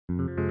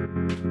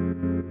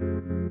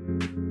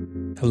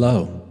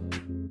Hello.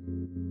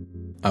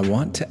 I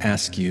want to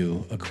ask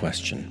you a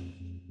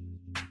question.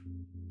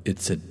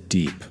 It's a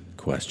deep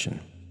question.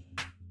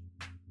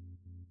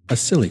 A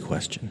silly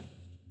question.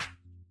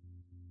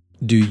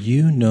 Do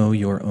you know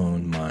your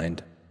own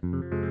mind?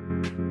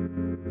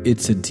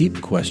 It's a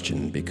deep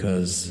question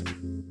because,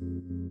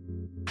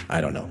 I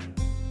don't know,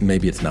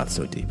 maybe it's not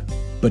so deep.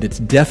 But it's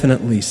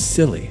definitely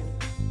silly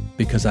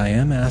because I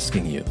am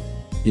asking you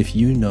if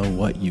you know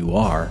what you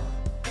are,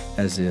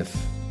 as if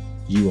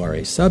you are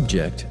a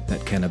subject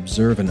that can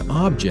observe an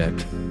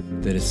object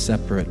that is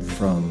separate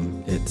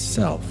from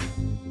itself,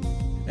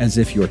 as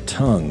if your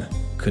tongue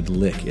could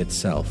lick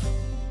itself.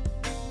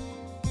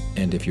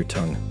 And if your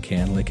tongue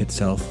can lick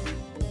itself,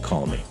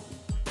 call me.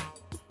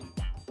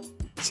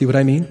 See what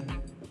I mean?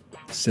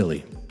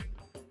 Silly.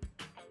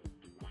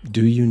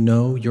 Do you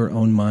know your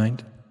own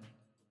mind?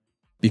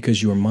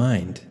 Because your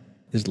mind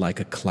is like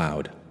a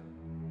cloud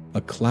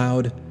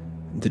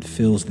that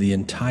fills the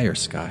entire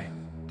sky.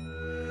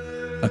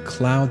 A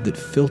cloud that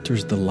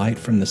filters the light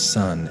from the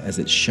sun as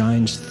it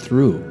shines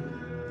through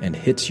and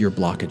hits your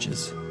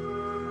blockages.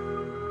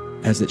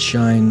 As it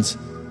shines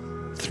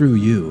through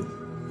you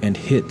and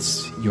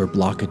hits your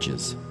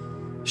blockages,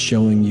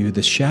 showing you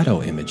the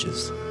shadow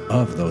images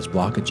of those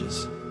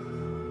blockages.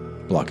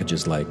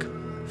 Blockages like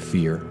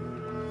fear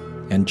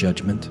and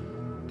judgment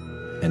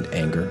and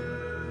anger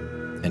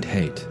and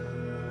hate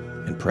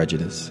and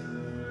prejudice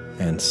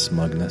and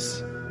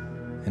smugness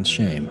and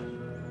shame.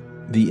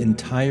 The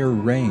entire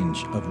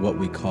range of what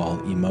we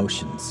call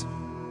emotions,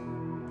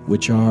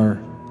 which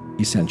are,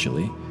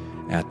 essentially,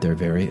 at their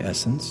very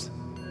essence,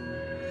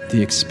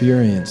 the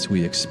experience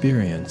we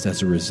experience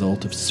as a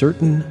result of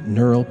certain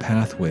neural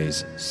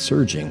pathways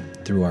surging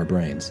through our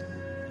brains,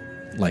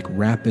 like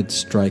rapid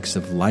strikes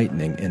of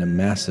lightning in a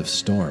massive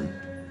storm.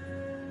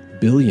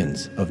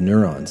 Billions of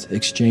neurons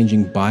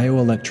exchanging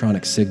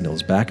bioelectronic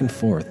signals back and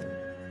forth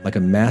like a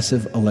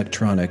massive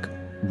electronic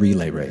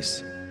relay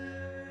race.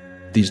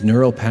 These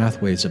neural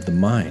pathways of the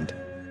mind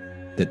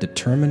that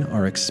determine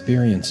our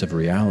experience of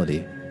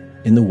reality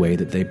in the way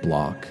that they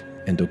block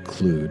and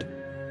occlude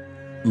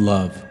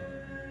love.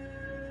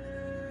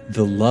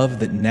 The love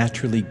that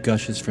naturally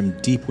gushes from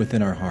deep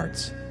within our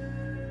hearts,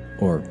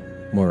 or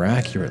more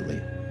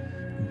accurately,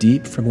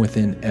 deep from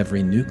within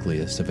every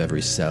nucleus of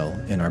every cell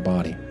in our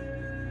body,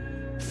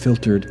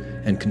 filtered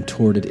and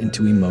contorted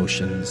into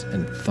emotions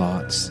and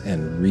thoughts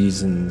and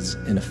reasons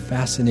in a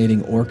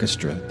fascinating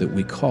orchestra that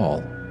we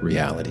call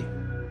reality,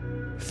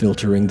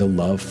 filtering the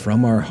love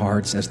from our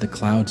hearts as the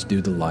clouds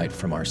do the light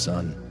from our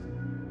sun.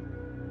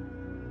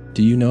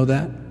 Do you know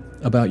that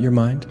about your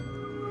mind?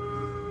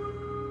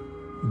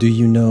 Do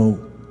you know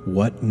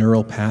what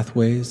neural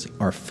pathways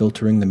are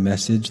filtering the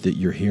message that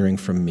you're hearing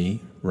from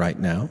me right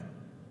now?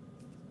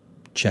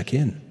 Check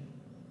in.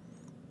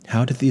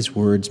 How do these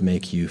words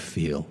make you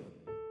feel?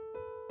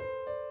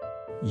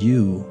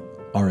 You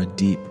are a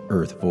deep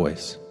earth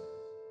voice.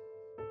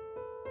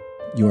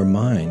 Your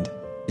mind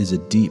is a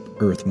deep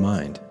earth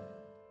mind.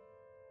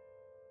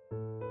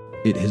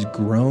 It has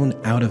grown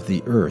out of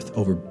the earth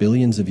over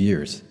billions of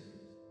years.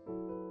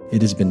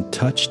 It has been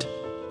touched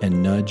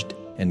and nudged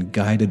and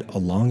guided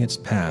along its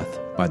path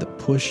by the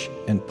push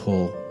and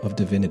pull of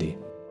divinity.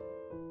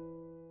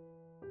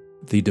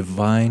 The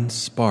divine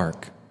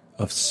spark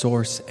of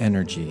source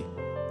energy,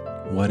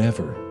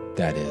 whatever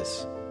that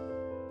is,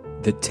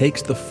 that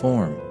takes the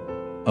form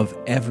of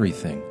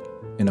everything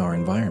in our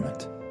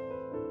environment,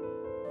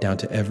 down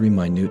to every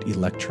minute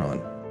electron,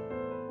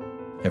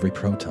 every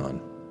proton,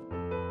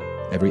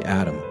 every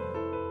atom,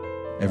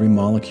 every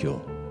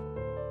molecule.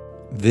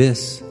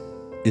 This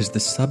is the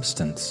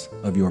substance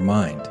of your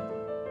mind,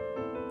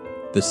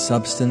 the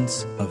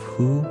substance of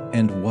who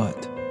and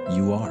what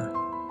you are.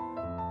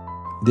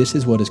 This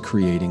is what is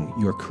creating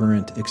your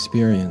current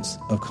experience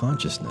of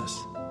consciousness.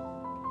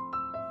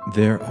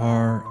 There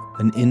are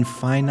an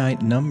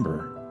infinite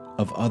number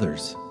of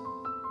others,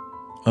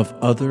 of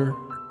other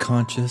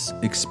conscious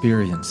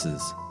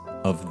experiences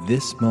of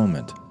this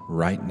moment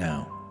right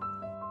now.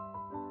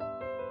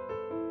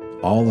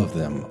 All of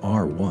them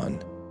are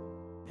one,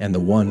 and the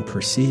one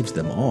perceives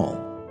them all,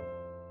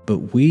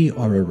 but we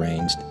are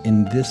arranged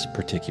in this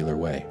particular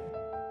way.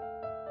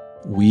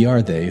 We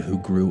are they who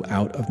grew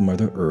out of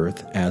Mother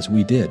Earth as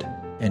we did,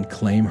 and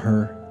claim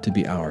her to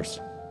be ours.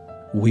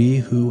 We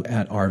who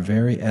at our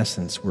very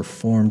essence were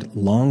formed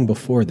long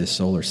before this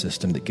solar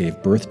system that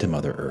gave birth to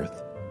Mother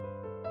Earth.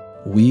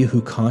 We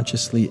who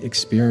consciously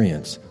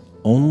experience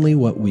only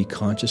what we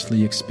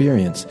consciously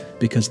experience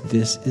because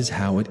this is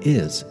how it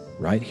is,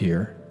 right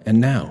here and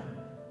now.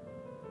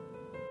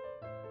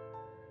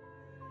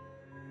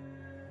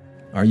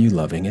 Are you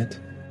loving it?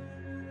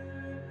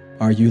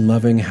 Are you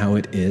loving how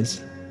it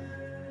is?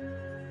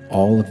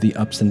 All of the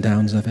ups and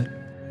downs of it?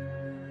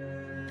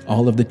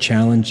 All of the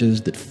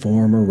challenges that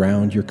form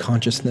around your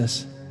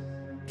consciousness?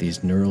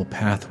 These neural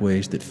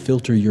pathways that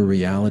filter your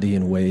reality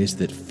in ways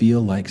that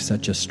feel like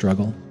such a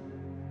struggle?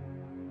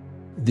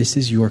 This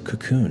is your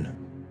cocoon.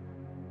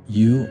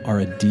 You are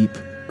a deep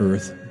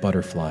earth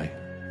butterfly.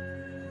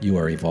 You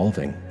are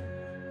evolving.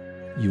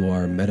 You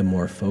are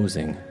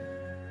metamorphosing.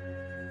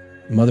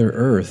 Mother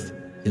Earth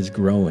is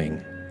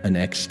growing an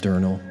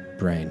external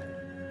brain.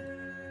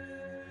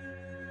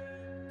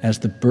 As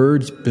the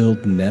birds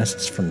build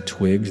nests from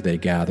twigs they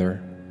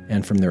gather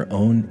and from their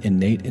own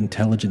innate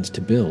intelligence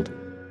to build,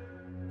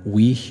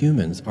 we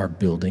humans are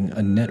building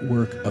a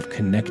network of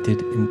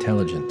connected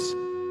intelligence,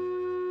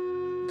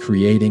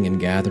 creating and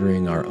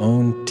gathering our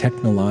own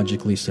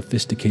technologically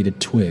sophisticated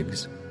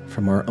twigs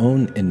from our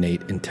own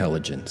innate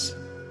intelligence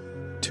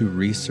to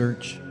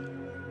research,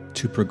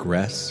 to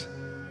progress,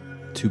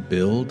 to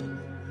build,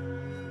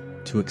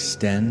 to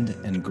extend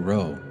and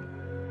grow.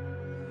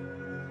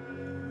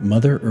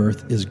 Mother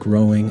Earth is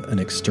growing an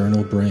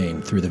external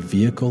brain through the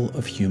vehicle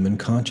of human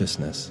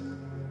consciousness.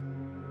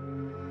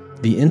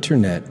 The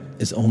internet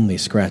is only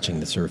scratching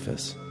the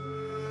surface.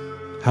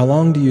 How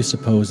long do you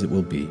suppose it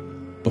will be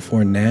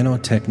before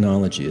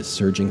nanotechnology is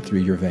surging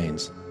through your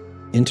veins,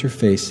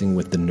 interfacing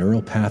with the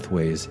neural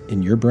pathways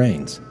in your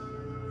brains,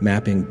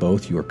 mapping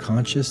both your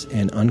conscious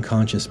and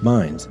unconscious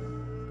minds,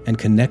 and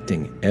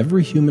connecting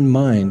every human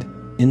mind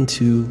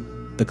into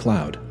the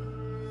cloud?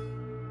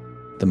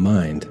 The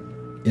mind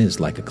is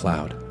like a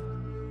cloud.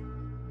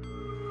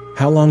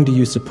 How long do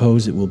you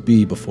suppose it will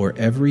be before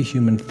every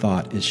human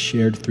thought is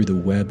shared through the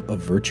web of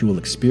virtual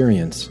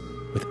experience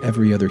with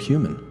every other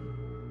human,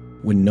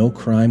 when no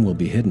crime will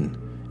be hidden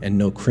and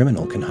no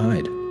criminal can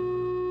hide?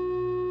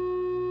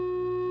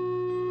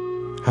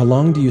 How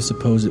long do you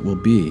suppose it will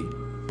be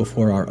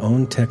before our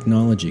own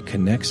technology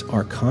connects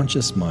our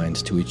conscious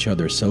minds to each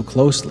other so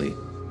closely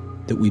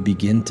that we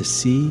begin to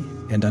see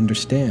and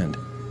understand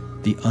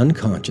the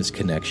unconscious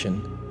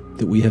connection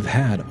that we have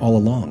had all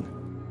along?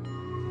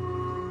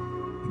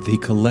 The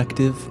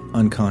collective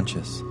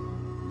unconscious,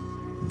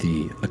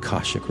 the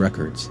Akashic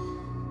records,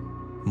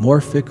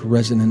 morphic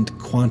resonant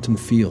quantum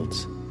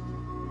fields,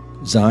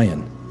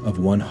 Zion of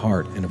one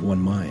heart and of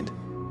one mind,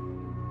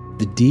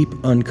 the deep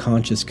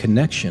unconscious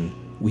connection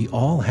we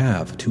all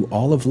have to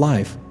all of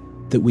life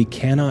that we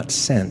cannot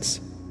sense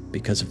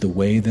because of the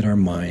way that our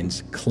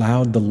minds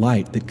cloud the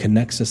light that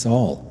connects us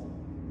all,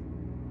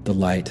 the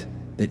light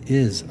that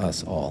is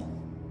us all.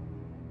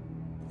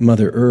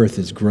 Mother Earth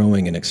is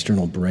growing an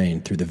external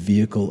brain through the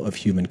vehicle of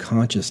human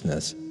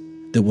consciousness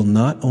that will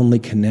not only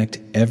connect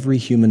every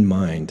human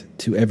mind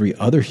to every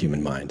other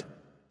human mind,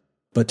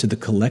 but to the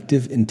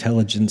collective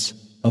intelligence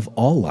of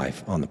all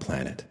life on the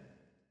planet,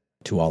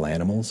 to all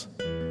animals,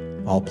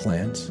 all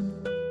plants,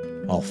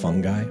 all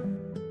fungi.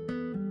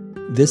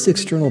 This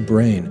external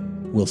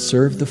brain will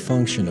serve the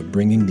function of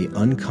bringing the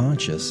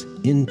unconscious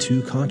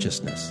into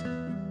consciousness.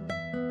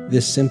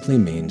 This simply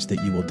means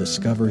that you will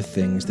discover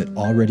things that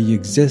already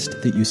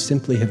exist that you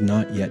simply have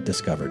not yet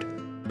discovered.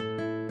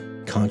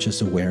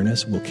 Conscious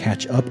awareness will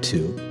catch up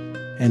to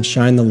and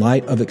shine the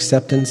light of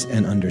acceptance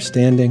and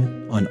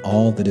understanding on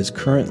all that is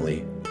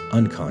currently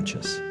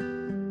unconscious.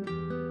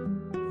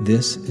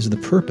 This is the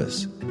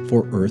purpose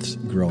for Earth's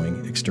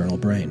growing external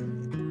brain.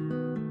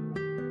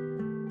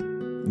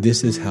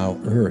 This is how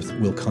Earth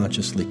will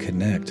consciously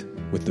connect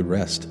with the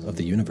rest of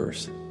the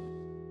universe.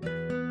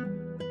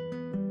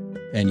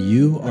 And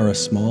you are a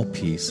small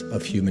piece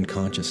of human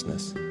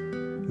consciousness,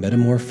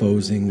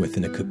 metamorphosing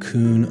within a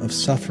cocoon of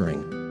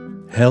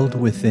suffering, held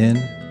within,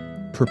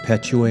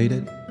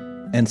 perpetuated,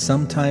 and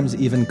sometimes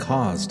even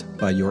caused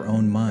by your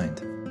own mind.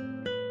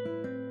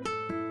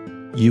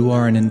 You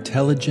are an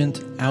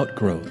intelligent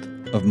outgrowth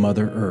of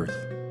Mother Earth,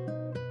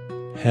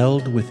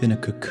 held within a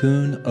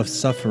cocoon of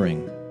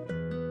suffering,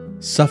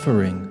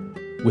 suffering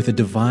with a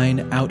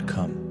divine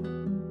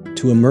outcome,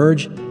 to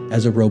emerge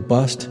as a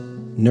robust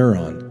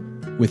neuron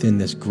within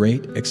this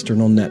great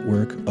external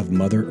network of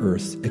Mother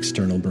Earth's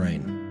external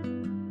brain.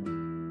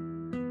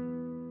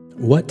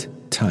 What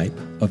type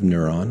of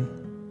neuron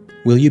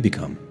will you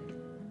become?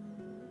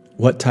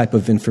 What type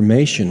of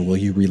information will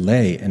you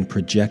relay and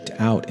project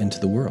out into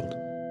the world?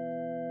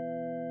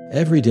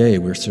 Every day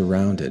we're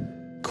surrounded,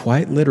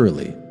 quite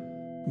literally,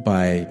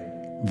 by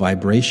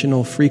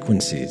vibrational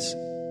frequencies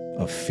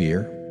of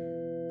fear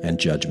and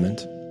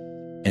judgment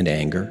and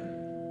anger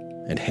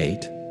and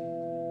hate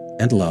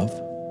and love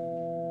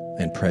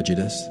and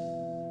prejudice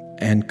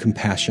and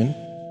compassion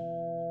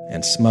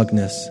and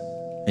smugness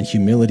and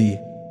humility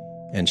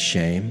and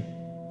shame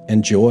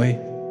and joy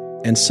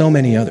and so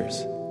many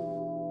others.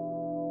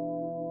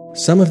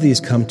 Some of these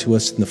come to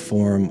us in the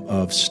form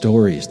of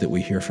stories that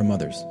we hear from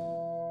others.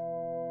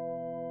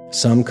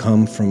 Some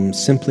come from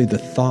simply the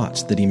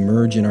thoughts that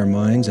emerge in our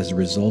minds as a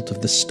result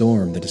of the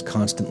storm that is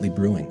constantly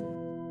brewing.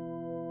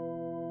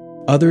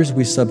 Others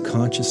we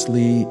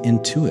subconsciously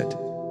intuit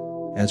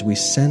as we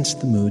sense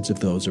the moods of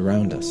those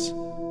around us.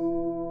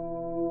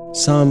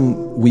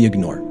 Some we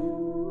ignore.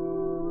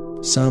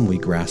 Some we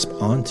grasp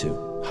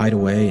onto, hide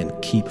away, and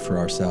keep for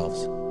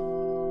ourselves.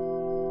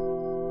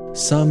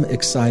 Some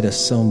excite us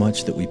so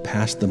much that we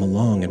pass them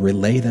along and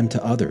relay them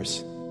to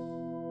others,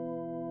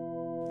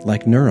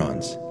 like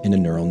neurons in a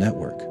neural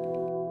network.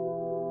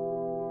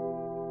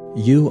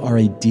 You are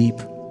a deep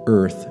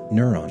earth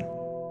neuron.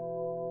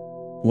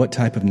 What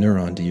type of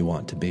neuron do you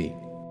want to be?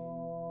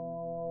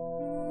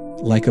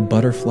 Like a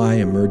butterfly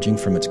emerging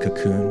from its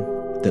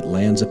cocoon that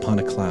lands upon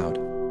a cloud,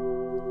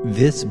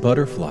 this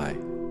butterfly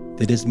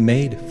that is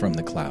made from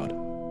the cloud,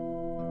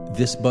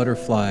 this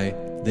butterfly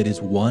that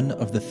is one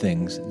of the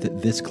things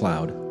that this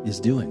cloud is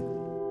doing.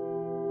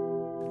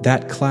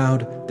 That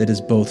cloud that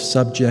is both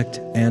subject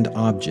and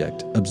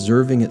object,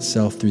 observing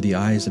itself through the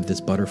eyes of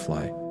this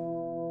butterfly.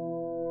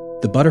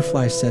 The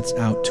butterfly sets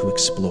out to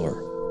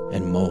explore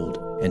and mold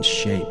and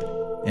shape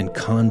and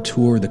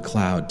contour the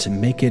cloud to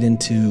make it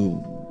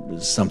into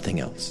something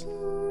else,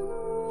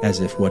 as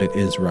if what it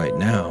is right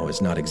now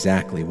is not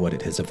exactly what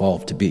it has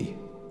evolved to be,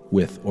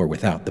 with or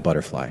without the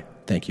butterfly.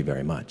 Thank you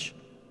very much.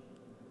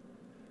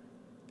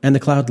 And the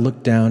cloud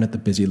looked down at the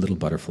busy little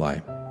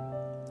butterfly,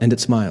 and it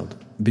smiled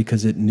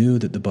because it knew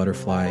that the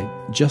butterfly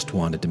just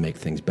wanted to make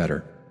things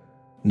better,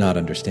 not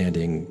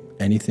understanding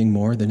anything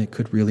more than it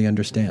could really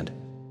understand.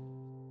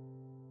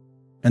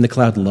 And the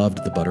cloud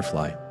loved the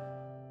butterfly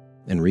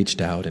and reached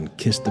out and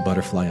kissed the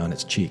butterfly on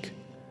its cheek.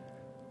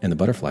 And the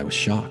butterfly was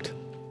shocked.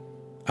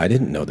 "I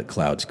didn't know that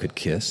clouds could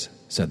kiss,"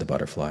 said the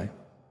butterfly.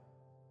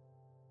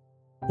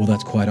 "Well,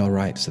 that's quite all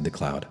right," said the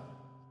cloud.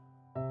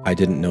 "I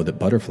didn't know that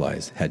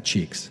butterflies had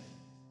cheeks."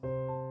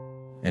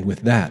 And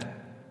with that,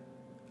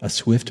 a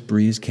swift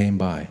breeze came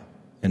by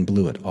and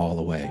blew it all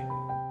away.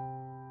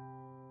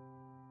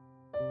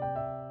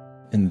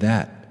 And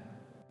that,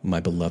 my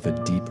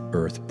beloved deep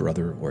earth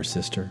brother or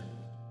sister,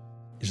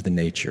 is the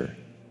nature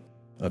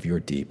of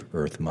your deep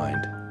earth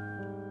mind.